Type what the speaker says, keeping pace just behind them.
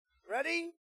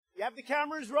Ready? You have the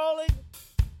cameras rolling?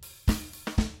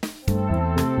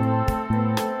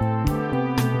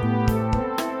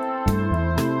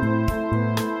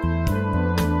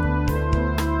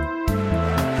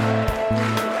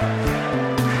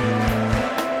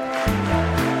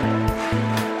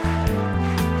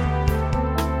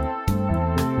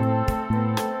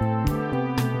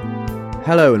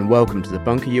 Hello and welcome to the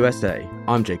Bunker USA.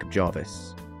 I'm Jacob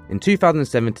Jarvis. In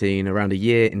 2017, around a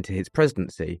year into his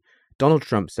presidency, Donald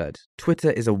Trump said, "Twitter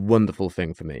is a wonderful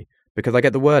thing for me because I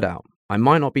get the word out. I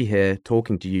might not be here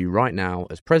talking to you right now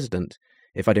as president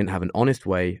if I didn't have an honest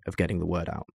way of getting the word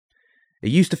out."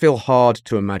 It used to feel hard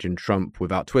to imagine Trump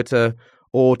without Twitter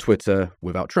or Twitter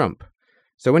without Trump.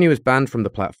 So when he was banned from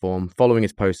the platform following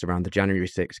his post around the January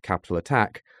 6th Capitol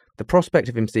attack, the prospect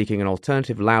of him seeking an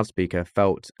alternative loudspeaker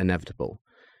felt inevitable.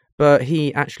 But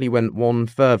he actually went one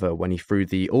further when he threw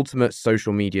the ultimate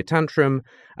social media tantrum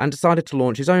and decided to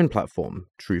launch his own platform,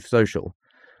 Truth Social.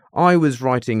 I was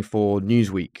writing for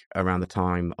Newsweek around the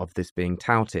time of this being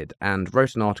touted and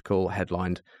wrote an article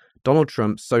headlined, "Donald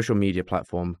Trump's social media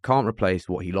platform can't replace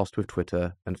what he lost with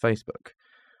Twitter and Facebook."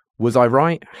 Was I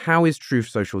right? How is Truth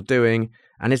Social doing?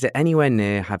 And is it anywhere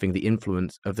near having the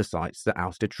influence of the sites that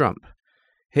ousted Trump?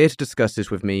 Here to discuss this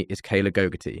with me is Kayla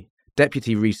Gogarty,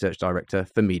 Deputy Research Director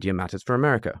for Media Matters for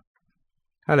America.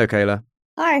 Hello, Kayla.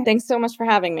 Hi, thanks so much for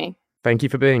having me. Thank you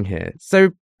for being here.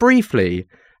 So, briefly,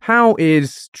 how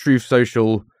is Truth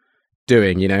Social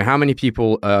doing? You know, how many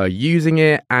people are using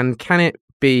it? And can it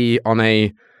be, on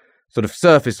a sort of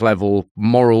surface level,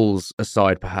 morals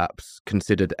aside perhaps,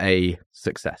 considered a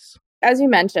success? As you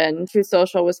mentioned, Truth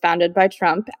Social was founded by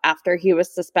Trump after he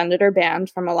was suspended or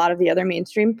banned from a lot of the other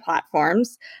mainstream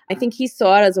platforms. I think he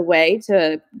saw it as a way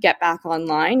to get back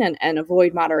online and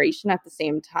avoid moderation at the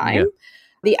same time. Yeah.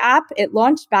 The app, it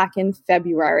launched back in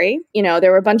February. You know, there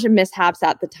were a bunch of mishaps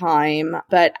at the time,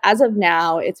 but as of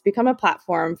now, it's become a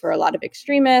platform for a lot of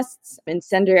extremists,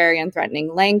 incendiary and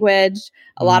threatening language,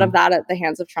 a lot of that at the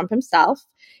hands of Trump himself.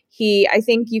 I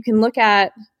think you can look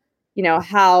at, you know,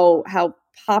 how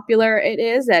popular it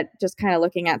is at just kind of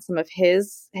looking at some of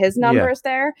his numbers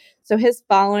there. So his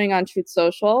following on Truth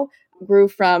Social grew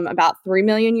from about 3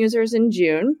 million users in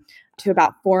June to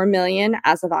about 4 million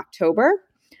as of October.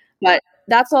 But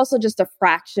that's also just a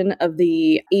fraction of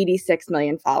the 86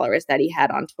 million followers that he had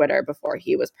on Twitter before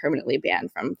he was permanently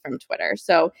banned from Twitter.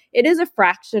 So it is a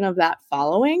fraction of that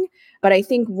following. But I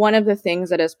think one of the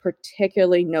things that is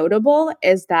particularly notable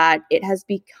is that it has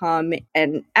become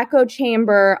an echo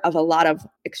chamber of a lot of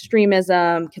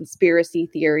extremism, conspiracy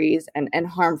theories, and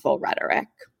harmful rhetoric.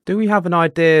 Do we have an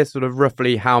idea sort of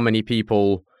roughly how many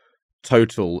people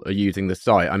total are using the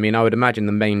site? I mean, I would imagine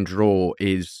the main draw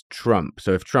is Trump.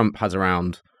 So if Trump has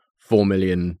around 4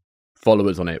 million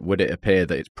followers on it, would it appear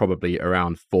that it's probably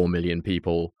around 4 million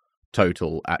people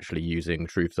total actually using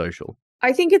Truth Social?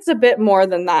 I think it's a bit more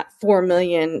than that 4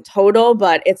 million total,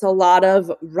 but it's a lot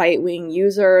of right-wing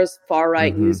users,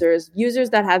 far-right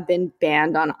users that have been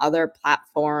banned on other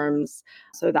platforms,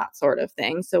 so that sort of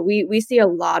thing. So we see a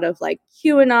lot of like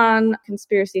QAnon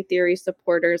conspiracy theory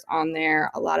supporters on there,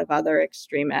 a lot of other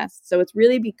extremists. So it's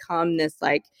really become this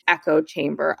like echo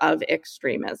chamber of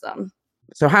extremism.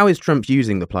 So how is Trump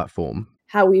using the platform?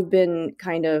 How we've been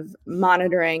kind of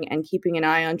monitoring and keeping an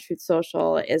eye on Truth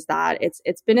Social is that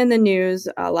it's been in the news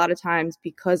a lot of times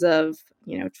because of,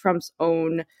 you know, Trump's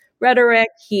own rhetoric.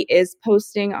 He is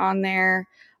posting on there.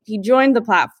 He joined the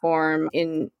platform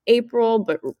in April,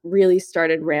 but really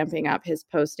started ramping up his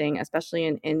posting, especially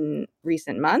in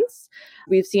recent months.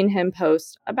 We've seen him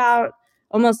post about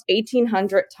almost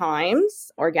 1,800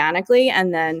 times organically,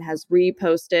 and then has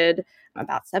reposted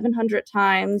about 700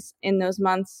 times in those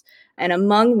months. And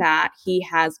among that, he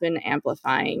has been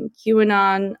amplifying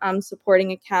QAnon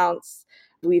supporting accounts.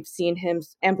 We've seen him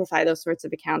amplify those sorts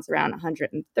of accounts around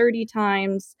 130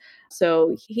 times.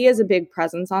 So he has a big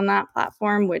presence on that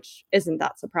platform, which isn't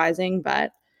that surprising,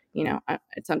 but, you know,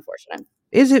 it's unfortunate.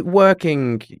 Is it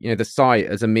working, you know, the site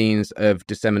as a means of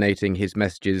disseminating his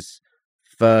messages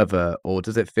further, or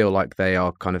does it feel like they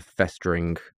are kind of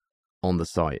festering on the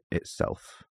site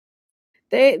itself?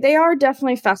 They are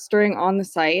definitely festering on the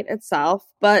site itself,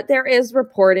 but there is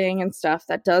reporting and stuff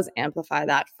that does amplify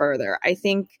that further. I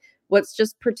think what's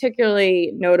just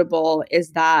particularly notable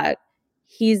is that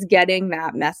he's getting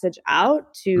that message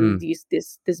out to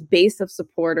this base of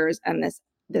supporters and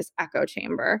this echo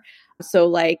chamber. So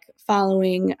like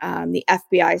following the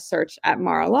FBI search at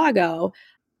Mar-a-Lago,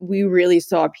 we really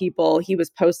saw people, he was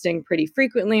posting pretty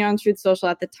frequently on Truth Social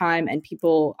at the time, and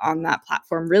people on that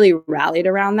platform really rallied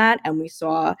around that. And we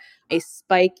saw a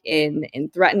spike in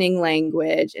threatening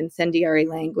language, incendiary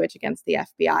language against the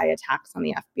FBI, attacks on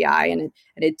the FBI. And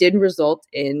it did result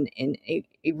in a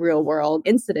real world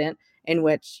incident in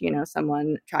which,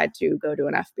 someone tried to go to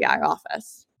an FBI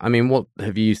office. I mean, what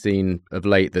have you seen of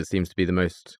late that seems to be the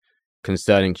most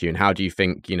concerning to you? And how do you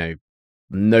think,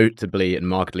 notably and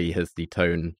markedly has the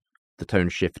tone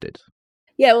shifted?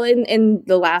 Yeah, well, in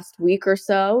the last week or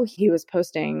so, he was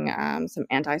posting some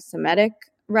anti-Semitic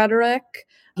rhetoric.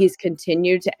 He's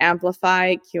continued to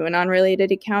amplify QAnon-related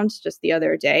accounts. Just the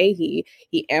other day, he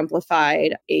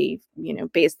amplified a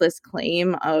baseless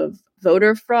claim of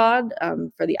voter fraud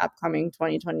for the upcoming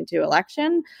 2022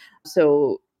 election.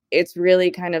 So it's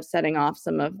really kind of setting off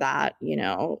some of that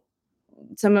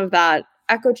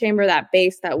echo chamber, that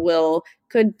base that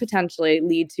could potentially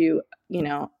lead to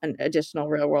an additional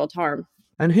real world harm.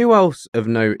 And who else of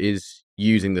note is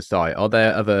using the site? Are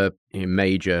there other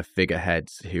major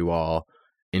figureheads who are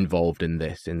involved in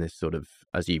this sort of,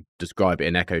 as you describe it,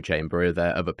 an echo chamber? Are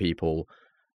there other people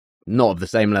not of the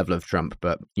same level of Trump,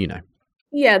 but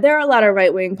Yeah, there are a lot of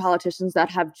right-wing politicians that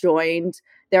have joined.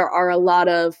 There are a lot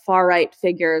of far-right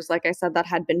figures, like I said, that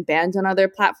had been banned on other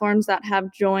platforms that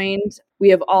have joined. We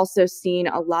have also seen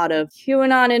a lot of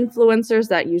QAnon influencers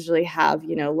that usually have,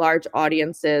 large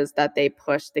audiences that they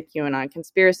push the QAnon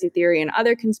conspiracy theory and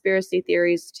other conspiracy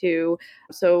theories to.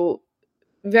 So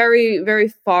very, very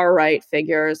far-right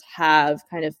figures have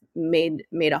kind of made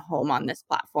a home on this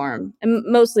platform, and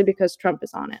mostly because Trump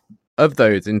is on it. Of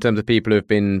those, in terms of people who have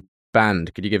been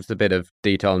banned, could you give us a bit of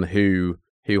detail on who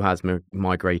has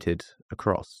migrated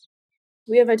across?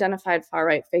 We have identified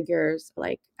far-right figures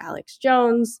like Alex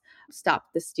Jones, Stop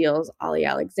the Steal's Ali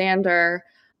Alexander,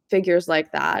 figures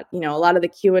like that. A lot of the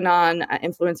QAnon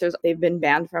influencers, they've been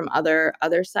banned from other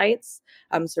sites.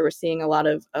 So we're seeing a lot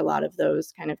of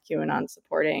those kind of QAnon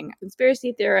supporting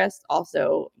conspiracy theorists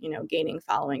also, gaining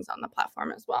followings on the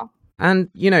platform as well. And,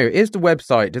 is the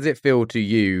website, does it feel to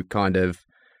you kind of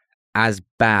as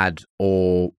bad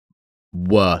or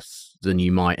worse than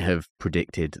you might have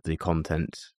predicted the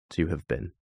content to have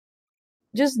been?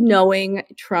 Just knowing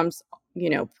Trump's,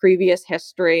 previous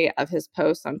history of his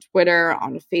posts on Twitter,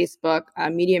 on Facebook,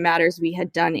 Media Matters, we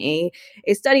had done a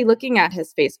study looking at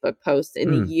his Facebook posts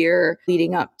in the year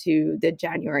leading up to the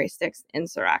January 6th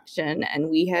insurrection. And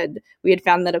we had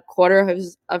found that a quarter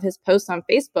of his posts on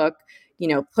Facebook,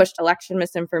 pushed election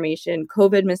misinformation,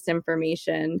 COVID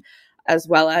misinformation, as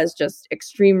well as just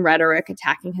extreme rhetoric,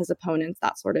 attacking his opponents,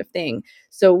 that sort of thing.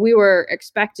 So we were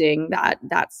expecting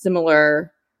that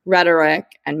similar rhetoric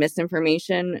and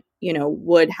misinformation,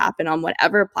 would happen on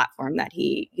whatever platform that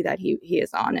he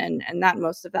is on. And that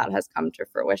most of that has come to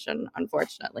fruition,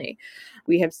 unfortunately.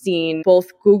 We have seen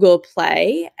both Google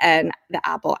Play and the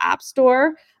Apple App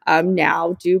Store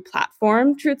now do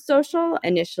platform Truth Social.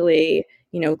 Initially,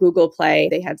 Google Play,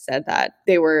 they had said that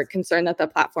they were concerned that the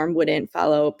platform wouldn't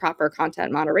follow proper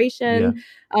content moderation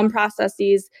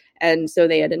processes. And so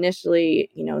they had initially,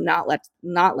 not let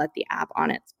the app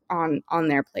on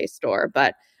their Play Store.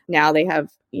 But now they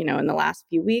have, in the last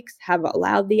few weeks, have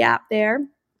allowed the app there.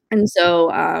 And so,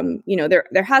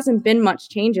 there hasn't been much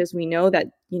changes. We know that,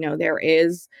 there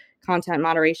is content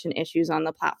moderation issues on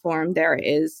the platform. There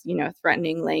is,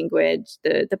 threatening language,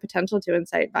 the potential to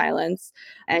incite violence.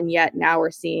 And yet now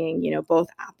we're seeing, both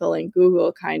Apple and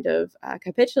Google kind of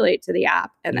capitulate to the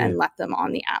app and then let them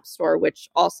on the App Store, which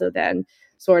also then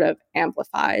sort of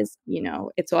amplifies,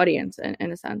 its audience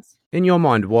in a sense. In your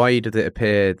mind, why did it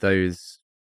appear those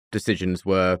decisions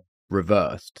were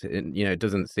reversed? It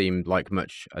doesn't seem like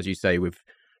much, as you say, with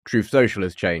Truth Social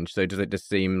has changed. So does it just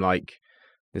seem like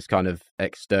this kind of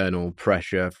external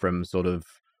pressure from sort of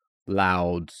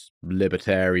loud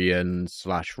libertarian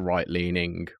 /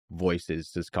 right-leaning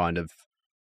voices has kind of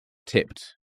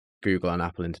tipped Google and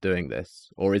Apple into doing this?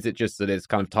 Or is it just that it's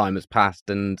kind of time has passed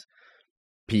and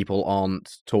people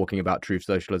aren't talking about Truth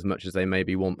Social as much as they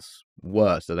maybe once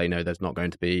were, so they know there's not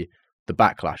going to be the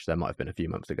backlash there might have been a few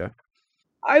months ago?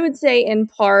 I would say in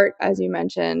part, as you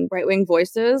mentioned, right-wing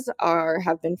voices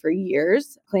have been for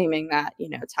years claiming that,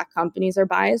 tech companies are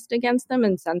biased against them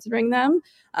and censoring them.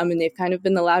 And they've kind of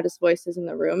been the loudest voices in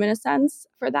the room in a sense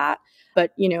for that.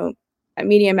 But, at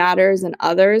Media Matters and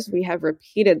others, we have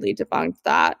repeatedly debunked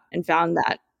that and found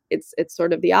that it's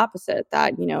sort of the opposite,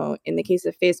 that, in the case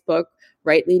of Facebook,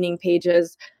 right-leaning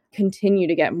pages continue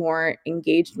to get more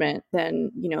engagement than,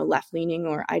 left-leaning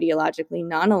or ideologically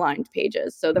non-aligned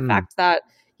pages. So the fact that,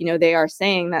 they are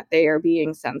saying that they are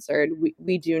being censored.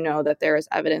 We do know that there is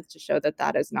evidence to show that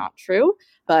that is not true.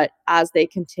 But as they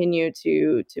continue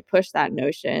to push that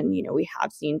notion, we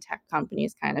have seen tech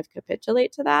companies kind of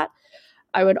capitulate to that.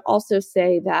 I would also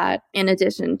say that in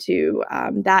addition to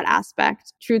that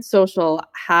aspect, Truth Social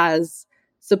has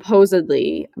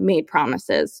supposedly made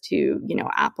promises to,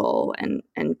 Apple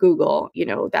and Google,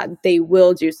 that they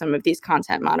will do some of these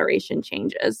content moderation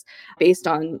changes based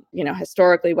on,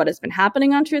 historically what has been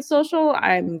happening on Truth Social.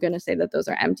 I'm going to say that those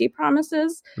are empty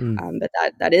promises, but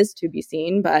that is to be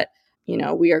seen. But,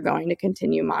 we are going to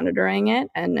continue monitoring it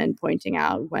and then pointing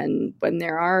out when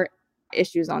there are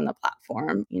issues on the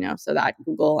platform, so that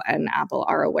Google and Apple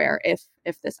are aware if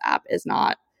this app is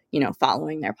not,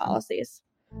 following their policies.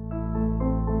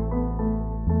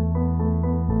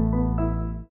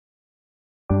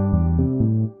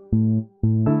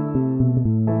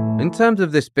 In terms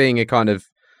of this being a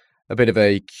bit of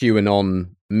a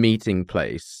QAnon meeting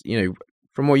place,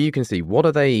 from what you can see, what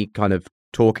are they kind of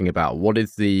talking about? What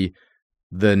is the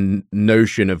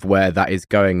notion of where that is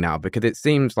going now? Because it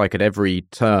seems like at every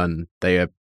turn they are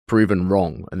proven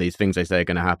wrong, and these things they say are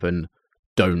going to happen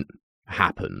don't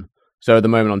happen. So at the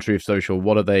moment on Truth Social,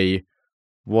 what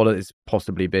is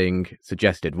possibly being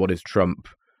suggested? What is Trump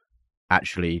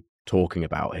actually talking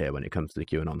about here when it comes to the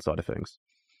QAnon side of things?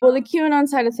 Well, the QAnon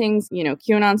side of things,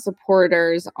 QAnon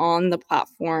supporters on the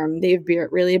platform, they've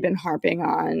really been harping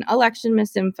on election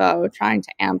misinfo, trying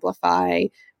to amplify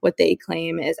what they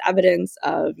claim is evidence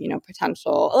of,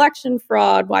 potential election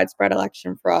fraud, widespread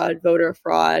election fraud, voter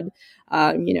fraud.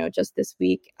 Just this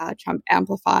week, Trump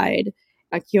amplified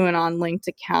a QAnon linked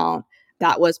account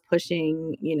that was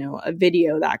pushing, a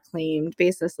video that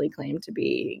basically claimed to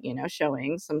be,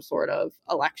 showing some sort of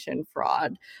election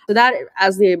fraud. So that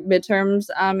as the midterms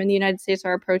in the United States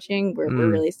are approaching, we're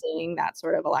really seeing that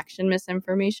sort of election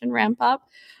misinformation ramp up.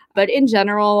 But in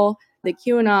general, the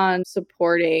QAnon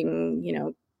supporting,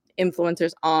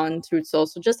 influencers on Truth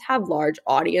Social just have large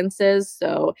audiences.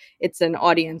 So it's an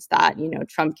audience that,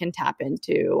 Trump can tap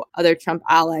into, other Trump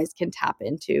allies can tap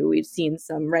into. We've seen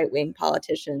some right-wing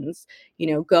politicians,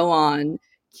 go on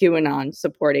QAnon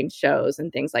supporting shows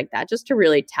and things like that, just to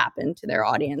really tap into their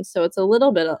audience. So it's a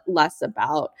little bit less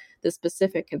about the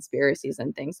specific conspiracies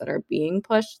and things that are being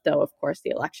pushed, though, of course,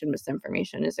 the election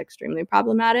misinformation is extremely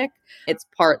problematic. It's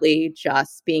partly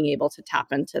just being able to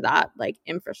tap into that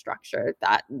infrastructure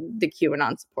that the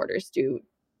QAnon supporters do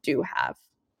have.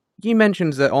 You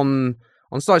mentioned that on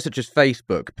sites such as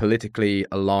Facebook, politically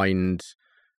aligned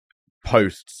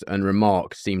posts and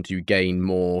remarks seem to gain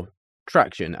more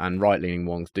traction, and right-leaning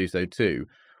ones do so too.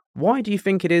 Why do you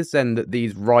think it is then that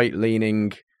these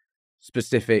right-leaning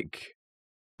specific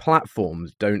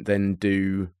platforms don't then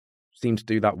seem to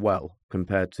do that well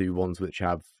compared to ones which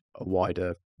have a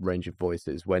wider range of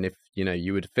voices? When if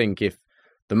you would think if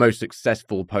the most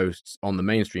successful posts on the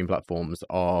mainstream platforms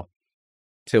are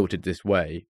tilted this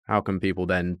way, how come people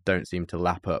then don't seem to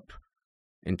lap up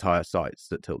entire sites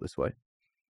that tilt this way?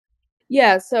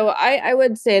 Yeah, so I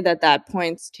would say that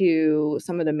points to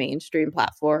some of the mainstream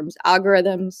platforms'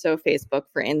 algorithms. So Facebook,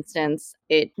 for instance,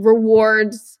 it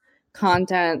rewards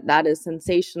content that is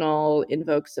sensational,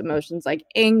 invokes emotions like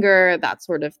anger, that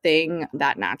sort of thing,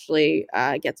 that naturally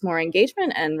gets more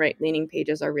engagement, and right-leaning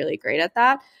pages are really great at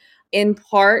that. In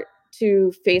part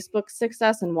to Facebook's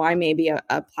success and why maybe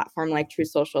a platform like Truth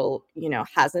Social,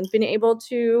 hasn't been able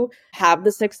to have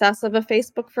the success of a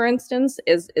Facebook, for instance,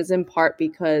 is in part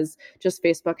because just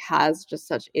Facebook has just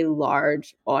such a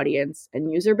large audience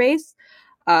and user base.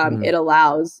 It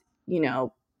allows,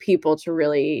 people to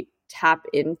really tap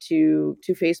into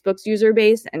Facebook's user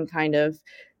base, and kind of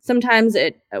sometimes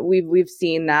we've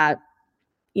seen that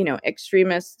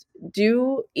extremists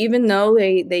do, even though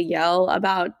they yell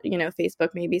about Facebook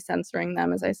maybe censoring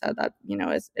them, as I said, that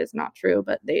is not true,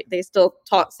 but they still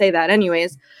say that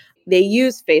anyways. They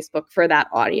use Facebook for that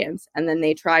audience, and then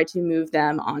they try to move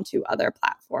them onto other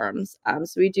platforms.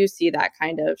 So we do see that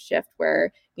kind of shift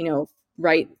where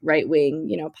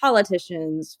right-wing,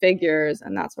 politicians, figures,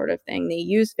 and that sort of thing. They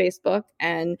use Facebook,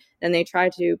 and then they try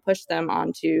to push them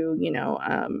onto,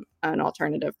 an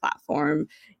alternative platform,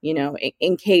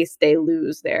 in case they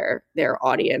lose their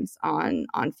audience on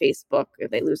Facebook, or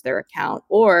they lose their account,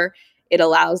 or it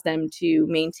allows them to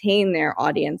maintain their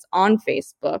audience on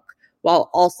Facebook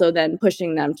while also then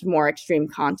pushing them to more extreme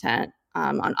content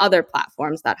on other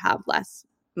platforms that have less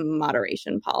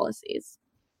moderation policies.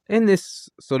 In this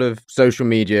sort of social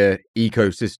media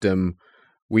ecosystem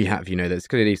we have, there's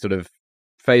clearly sort of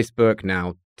Facebook,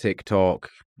 now TikTok,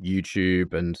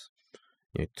 YouTube, and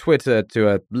Twitter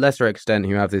to a lesser extent,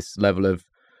 who have this level of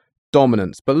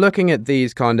dominance. But looking at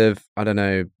these kind of, I don't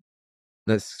know,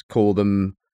 let's call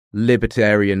them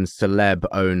libertarian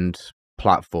celeb-owned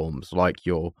platforms like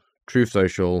your Truth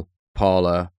Social,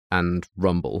 Parler, and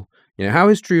Rumble. How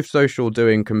is Truth Social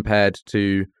doing compared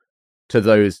to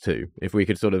those two? If we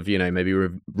could sort of, maybe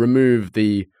remove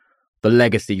the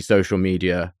legacy social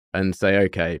media and say,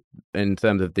 okay, in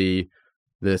terms of the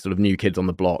sort of new kids on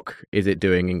the block, is it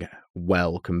doing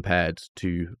well compared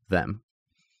to them?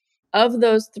 Of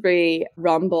those three,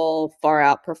 Rumble far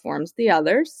outperforms the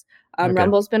others. Okay.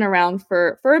 Rumble's been around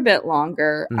for a bit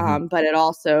longer, but it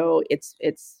also it's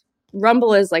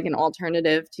Rumble is like an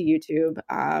alternative to YouTube,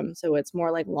 so it's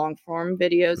more like long form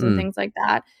videos and things like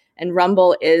that. And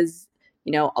Rumble is,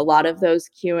 a lot of those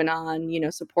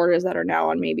QAnon, supporters that are now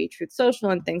on maybe Truth Social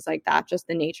and things like that. Just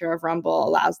the nature of Rumble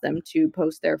allows them to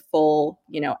post their full,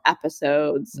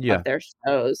 episodes of their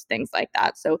shows, things like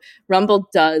that. So Rumble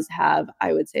does have,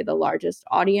 I would say, the largest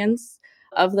audience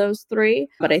of those three,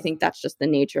 but I think that's just the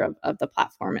nature of the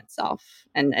platform itself,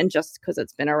 and just because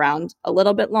it's been around a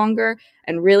little bit longer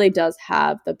and really does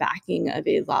have the backing of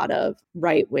a lot of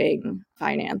right-wing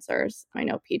financiers. I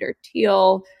know Peter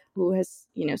Thiel, who has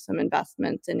some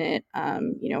investments in it,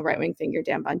 right-wing figure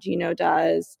Dan Bongino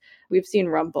does. We've seen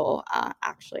Rumble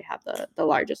actually have the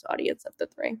largest audience of the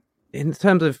three. In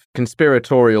terms of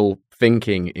conspiratorial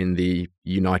thinking in the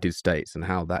United States and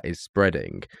how that is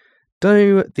spreading,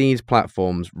 do these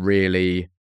platforms really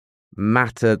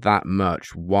matter that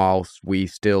much whilst we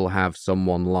still have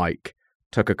someone like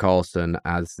Tucker Carlson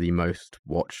as the most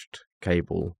watched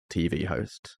cable TV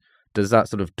host? Does that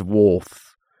sort of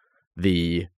dwarf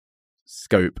the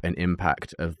scope and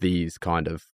impact of these kind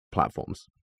of platforms?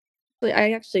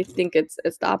 I actually think it's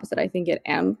the opposite. I think it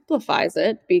amplifies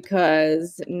it,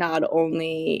 because not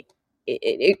only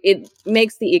it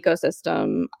makes the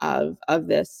ecosystem of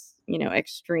this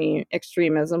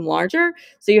extremism larger.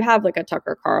 So you have like a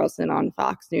Tucker Carlson on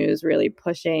Fox News really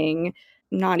pushing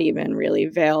not even really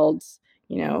veiled,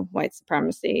 white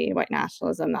supremacy, white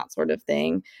nationalism, that sort of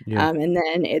thing. And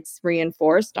then it's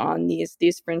reinforced on these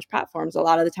fringe platforms. A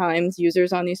lot of the times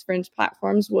users on these fringe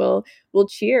platforms will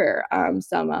cheer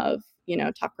some of,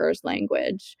 Tucker's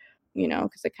language,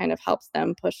 because it kind of helps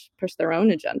them push their own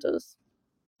agendas.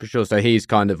 For sure. So he's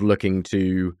kind of looking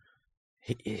to,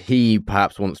 he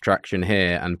perhaps wants traction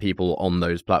here, and people on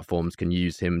those platforms can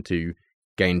use him to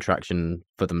gain traction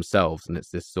for themselves. And it's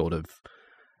this sort of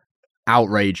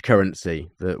outrage currency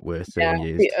that we're seeing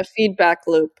used. A feedback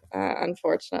loop,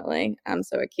 unfortunately.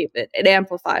 So it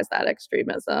amplifies that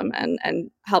extremism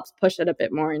and helps push it a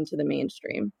bit more into the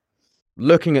mainstream.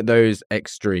 Looking at those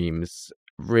extremes,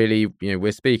 really,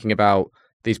 we're speaking about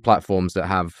these platforms that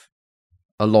have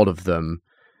a lot of them.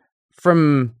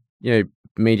 From,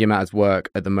 Media Matters work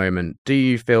at the moment, do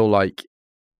you feel like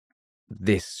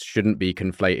this shouldn't be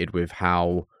conflated with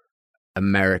how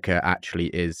America actually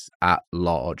is at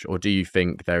large? Or do you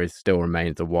think there still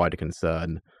remains a wider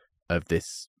concern of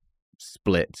this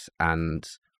split and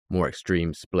more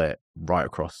extreme split right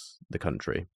across the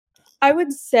country? I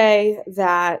would say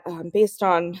that based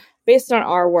on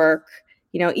our work,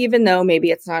 even though maybe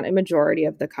it's not a majority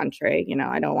of the country,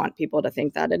 I don't want people to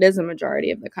think that it is a majority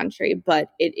of the country,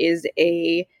 but it is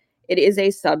a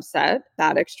subset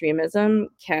that extremism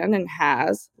can and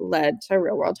has led to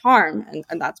real world harm.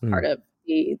 And that's part of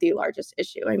the largest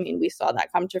issue. I mean, we saw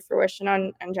that come to fruition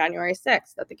on January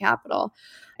 6th at the Capitol.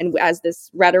 And as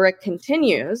this rhetoric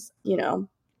continues,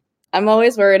 I'm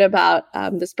always worried about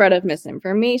the spread of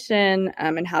misinformation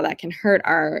and how that can hurt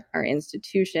our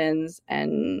institutions,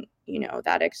 and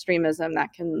that extremism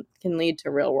that can lead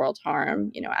to real world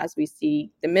harm. As we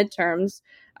see the midterms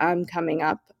coming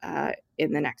up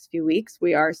in the next few weeks,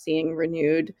 we are seeing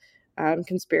renewed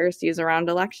conspiracies around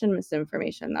election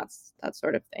misinformation, that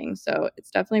sort of thing. So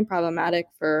it's definitely problematic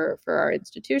for our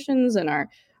institutions and our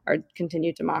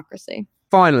continued democracy.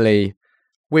 Finally,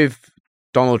 with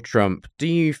Donald Trump, do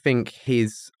you think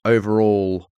his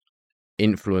overall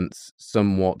influence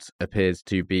somewhat appears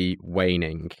to be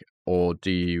waning, or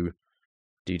do you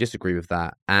disagree with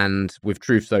that? And with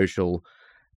Truth Social,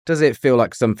 does it feel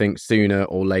like something sooner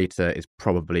or later is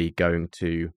probably going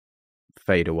to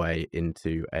fade away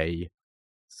into a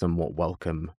somewhat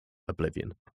welcome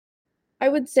oblivion? I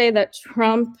would say that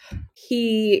Trump,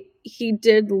 he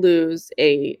did lose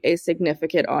a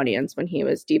significant audience when he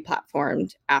was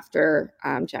deplatformed after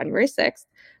January 6th.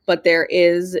 But there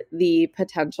is the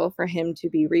potential for him to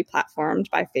be replatformed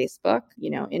by Facebook,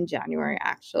 in January,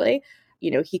 actually.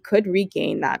 He could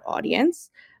regain that audience.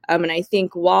 And I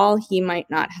think while he might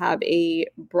not have a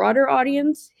broader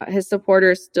audience, his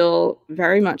supporters still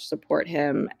very much support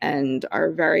him and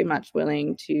are very much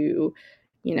willing to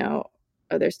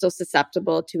they're still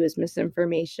susceptible to his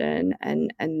misinformation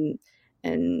and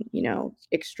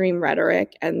extreme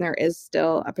rhetoric, and there is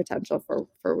still a potential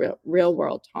for real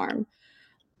world harm.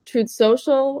 Truth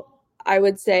Social, I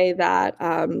would say that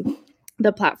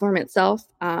the platform itself,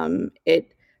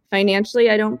 it financially,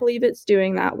 I don't believe it's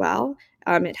doing that well.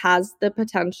 It has the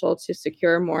potential to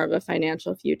secure more of a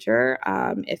financial future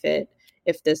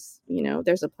if this,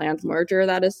 there's a planned merger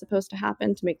that is supposed to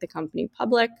happen to make the company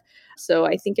public. So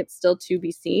I think it's still to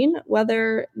be seen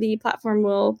whether the platform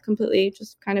will completely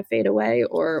just kind of fade away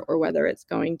or whether it's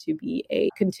going to be a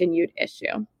continued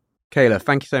issue. Kayla,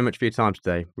 thank you so much for your time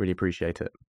today. Really appreciate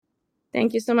it.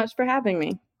 Thank you so much for having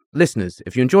me. Listeners,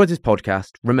 if you enjoyed this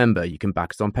podcast, remember you can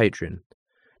back us on Patreon.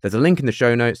 There's a link in the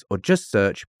show notes, or just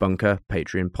search Bunker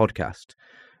Patreon Podcast.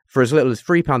 For as little as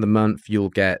 £3 a month, you'll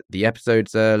get the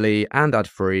episodes early and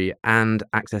ad-free and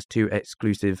access to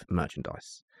exclusive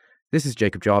merchandise. This is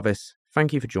Jacob Jarvis.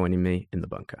 Thank you for joining me in the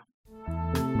bunker.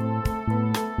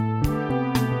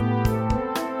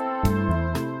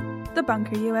 The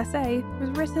Bunker USA was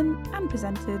written and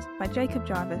presented by Jacob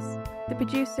Jarvis. The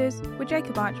producers were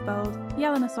Jacob Archbold,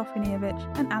 Jelena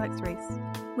Sofronijevic and Alex Reese,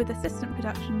 with assistant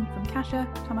production from Kasia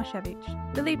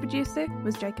Tomaszewicz. The lead producer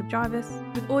was Jacob Jarvis,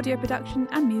 with audio production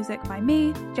and music by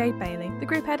me, Jade Bailey. The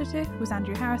group editor was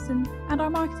Andrew Harrison, and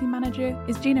our marketing manager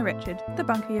is Gina Richard. The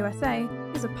Bunker USA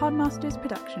is a Podmasters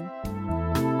production.